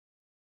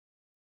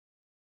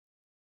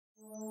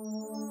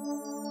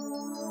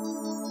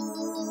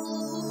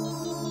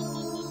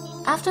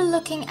After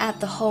looking at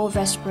the whole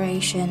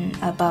respiration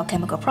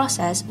biochemical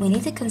process, we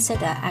need to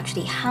consider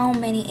actually how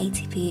many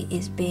ATP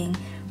is being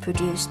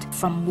produced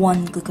from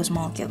one glucose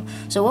molecule.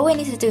 So what we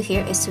need to do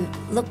here is to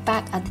look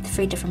back at the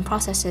 3 different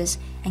processes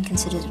and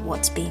consider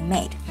what's being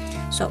made.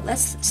 So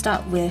let's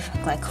start with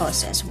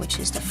glycolysis, which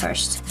is the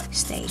first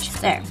stage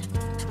there.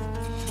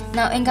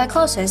 Now in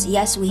glycolysis,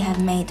 yes, we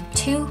have made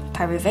 2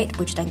 pyruvate,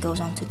 which then goes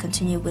on to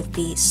continue with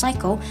the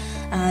cycle.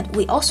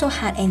 We also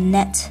had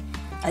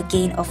a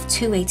gain of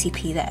 2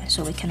 ATP there,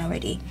 so we can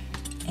already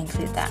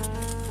include that.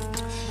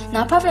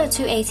 Now apart from the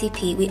 2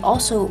 ATP, we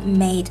also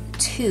made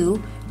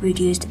 2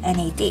 reduced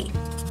NAD,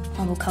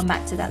 and we'll come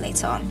back to that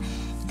later on.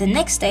 The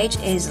next stage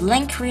is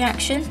link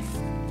reaction,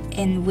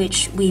 in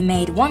which we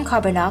made 1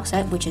 carbon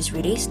dioxide, which is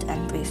released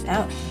and breathed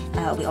out.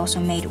 We also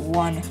made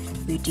 1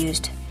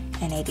 reduced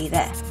NAD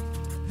there.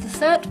 The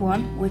third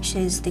one, which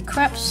is the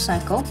Krebs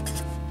cycle,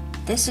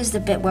 this is the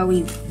bit where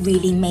we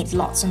really made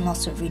lots and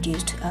lots of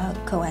reduced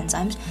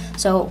coenzymes.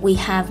 So we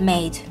have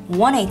made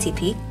 1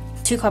 ATP,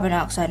 2 carbon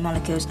dioxide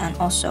molecules, and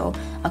also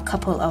a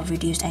couple of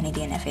reduced NAD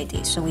and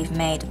FAD. So we've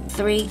made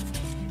 3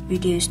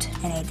 reduced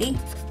NAD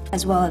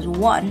as well as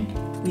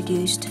 1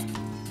 reduced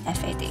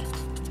FAD.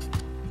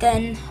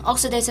 Then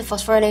oxidative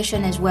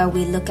phosphorylation is where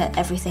we look at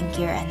everything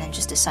here and then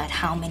just decide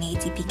how many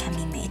ATP can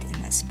be made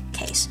in this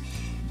case.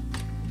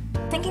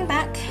 Thinking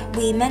back,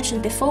 we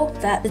mentioned before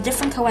that the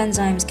different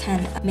coenzymes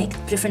can make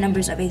different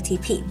numbers of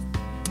ATP.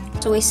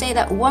 So we say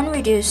that 1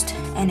 reduced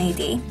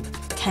NAD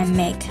can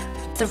make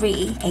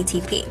 3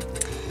 ATP,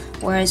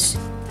 whereas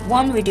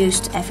 1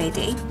 reduced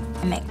FAD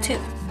can make 2.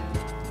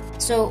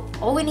 So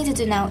all we need to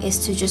do now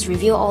is to just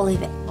review all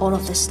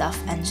of this stuff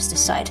and just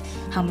decide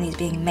how many is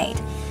being made.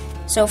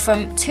 So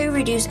from 2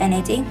 reduced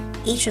NAD,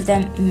 each of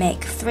them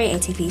make 3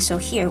 ATP, so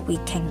here we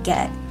can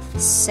get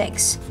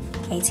 6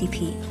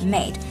 ATP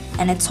made,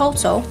 and in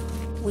total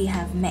we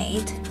have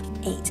made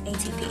 8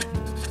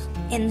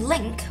 ATP. In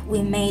link,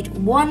 we made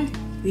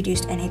 1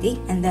 reduced NAD,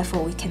 and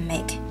therefore we can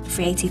make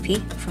 3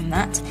 ATP from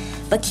that,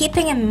 but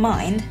keeping in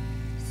mind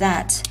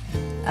that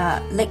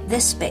like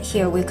this bit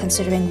here, we're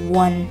considering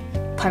 1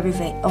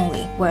 pyruvate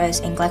only, whereas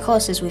in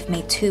glycolysis we've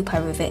made 2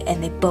 pyruvate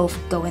and they both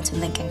go into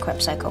link and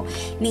Krebs cycle,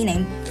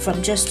 meaning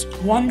from just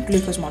 1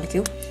 glucose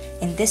molecule,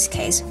 in this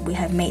case we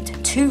have made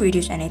 2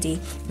 reduced NAD,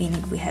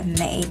 meaning we have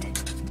made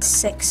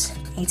 6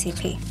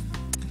 ATP.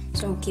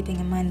 So keeping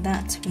in mind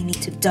that, we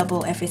need to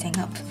double everything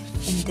up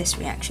in this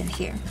reaction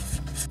here.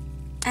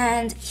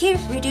 And here,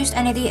 reduced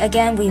NAD,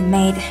 again, we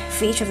made,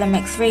 for each of them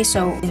make 3,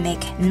 so we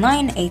make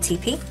 9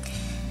 ATP.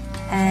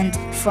 And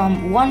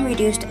from 1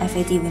 reduced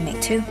FAD, we make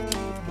 2.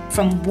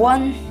 From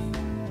 1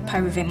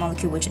 pyruvate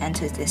molecule which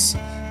enters this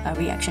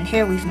reaction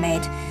here, we've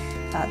made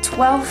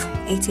 12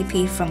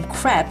 ATP from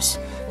Krebs,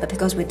 but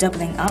because we're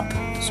doubling up,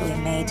 so we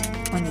made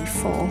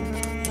 24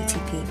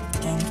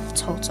 ATP in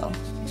total.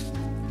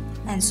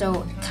 And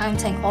so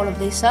counting all of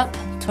these up,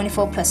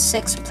 24 plus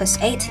 6 plus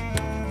 8,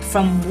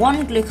 from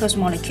 1 glucose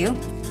molecule,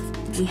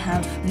 we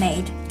have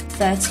made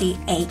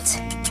 38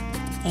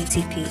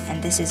 ATP,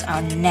 and this is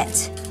our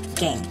net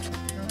gain.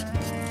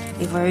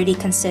 We've already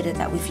considered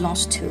that we've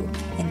lost 2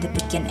 in the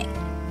beginning.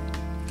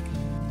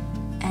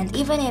 And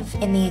even if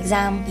in the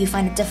exam you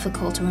find it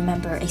difficult to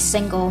remember a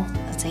single,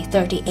 let's say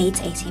 38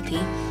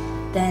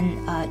 ATP,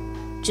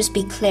 then just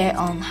be clear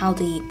on how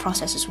the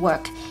processes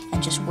work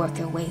and just work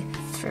your way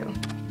through.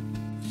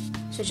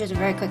 So just a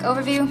very quick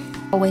overview.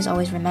 Always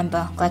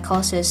remember,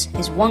 glycolysis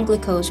is 1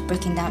 glucose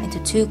breaking down into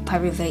 2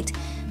 pyruvate,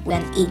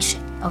 when each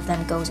of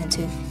them goes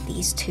into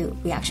these 2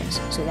 reactions.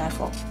 So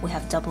therefore, we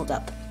have doubled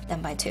up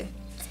them by 2.